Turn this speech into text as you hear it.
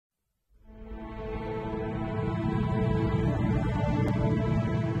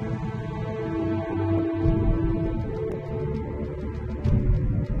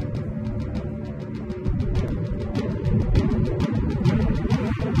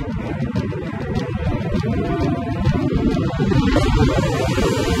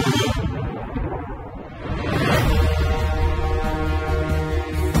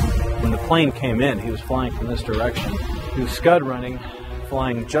When the plane came in, he was flying from this direction. He was scud running,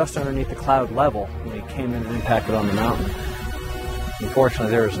 flying just underneath the cloud level when he came in and impacted on the mountain.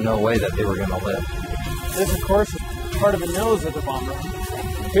 Unfortunately, there was no way that they were going to live. This, of course, is part of the nose of the bomber.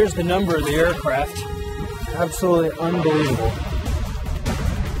 Here's the number of the aircraft. Absolutely unbelievable.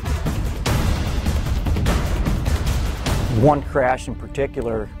 One crash in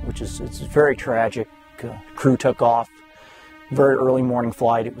particular, it's very tragic. Crew took off. Very early morning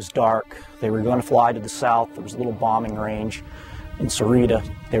flight. It was dark. They were going to fly to the south. There was a little bombing range in Sarita.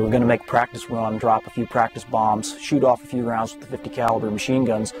 They were going to make a practice run, drop a few practice bombs, shoot off a few rounds with the .50 caliber machine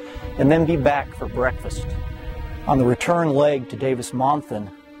guns, and then be back for breakfast. On the return leg to Davis-Monthan,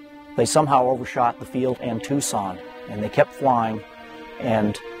 they somehow overshot the field and Tucson, and they kept flying,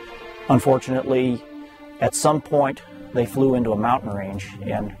 and unfortunately, at some point, they flew into a mountain range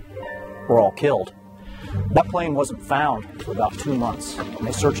and were all killed. That plane wasn't found for about 2 months.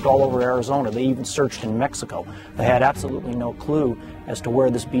 They searched all over Arizona. They even searched in Mexico. They had absolutely no clue as to where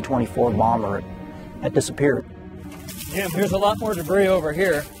this B-24 bomber had disappeared. Yeah, there's a lot more debris over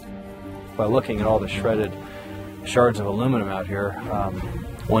here. By looking at all the shredded shards of aluminum out here,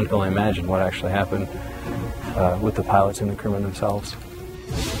 one can only imagine what actually happened with the pilots and the crewmen themselves.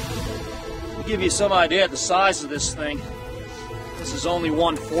 To give you some idea of the size of this thing, this is only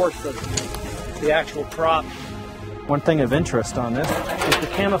 1/4 of the actual prop. One thing of interest on this is the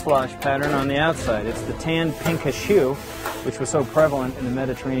camouflage pattern on the outside. It's the tan pinkish hue, which was so prevalent in the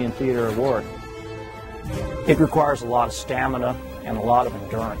Mediterranean theater of war. It requires a lot of stamina and a lot of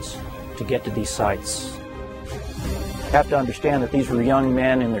endurance to get to these sites. You have to understand that these were young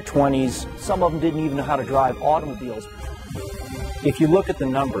men in their 20s. Some of them didn't even know how to drive automobiles. If you look at the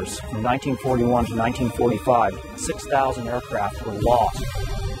numbers from 1941 to 1945, 6,000 aircraft were lost.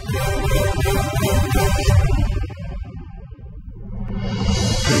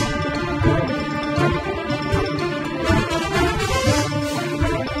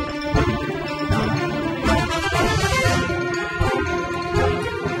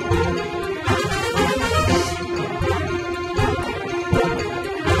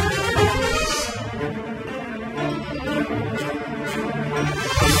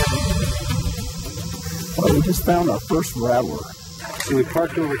 Well, we just found our first rattler. So we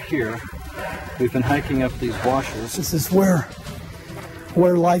parked over here. We've been hiking up these washes. This is where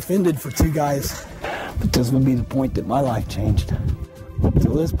life ended for two guys. But this would be the point that my life changed.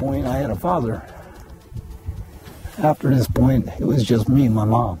 Till this point, I had a father. After this point, it was just me and my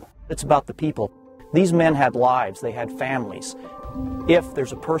mom. It's about the people. These men had lives. They had families. If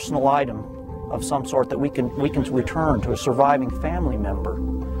there's a personal item of some sort that we can return to a surviving family member,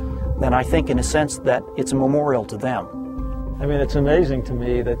 then I think in a sense that it's a memorial to them. I mean, it's amazing to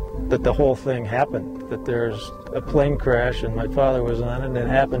me that the whole thing happened, that there's a plane crash and my father was on it and it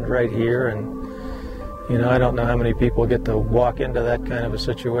happened right here, and you know, I don't know how many people get to walk into that kind of a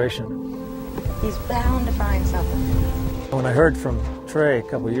situation. He's bound to find something. When I heard from Trey a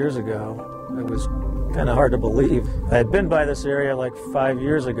couple years ago, it was kind of hard to believe. I had been by this area like 5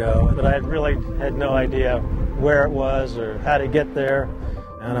 years ago, but I really had no idea where it was or how to get there,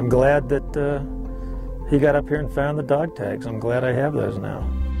 and I'm glad that he got up here and found the dog tags. I'm glad I have those now.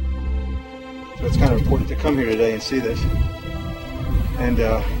 So it's kind of important to come here today and see this, and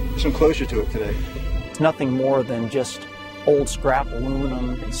some closure to it today. It's nothing more than just old scrap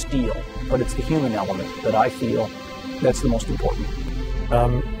aluminum and steel, but it's the human element that I feel that's the most important.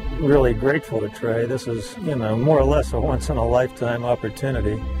 I'm really grateful to Trey. This is, you know, more or less a once-in-a-lifetime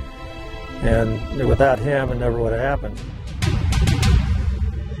opportunity, and without him, it never would have happened.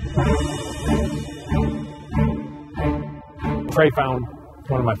 Trey found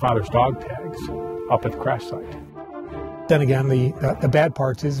one of my father's dog tags up at the crash site. Then again, the bad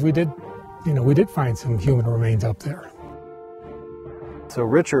part is we did find some human remains up there. So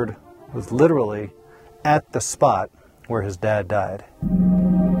Richard was literally at the spot where his dad died.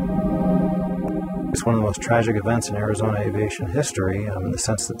 It's one of the most tragic events in Arizona aviation history, in the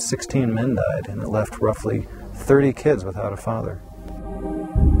sense that 16 men died and it left roughly 30 kids without a father.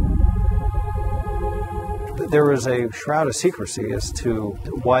 There was a shroud of secrecy as to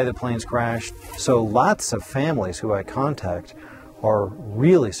why the planes crashed, so lots of families who I contact are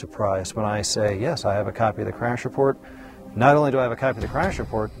really surprised when I say, yes, I have a copy of the crash report. Not only do I have a copy of the crash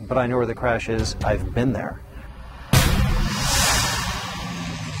report, but I know where the crash is. I've been there.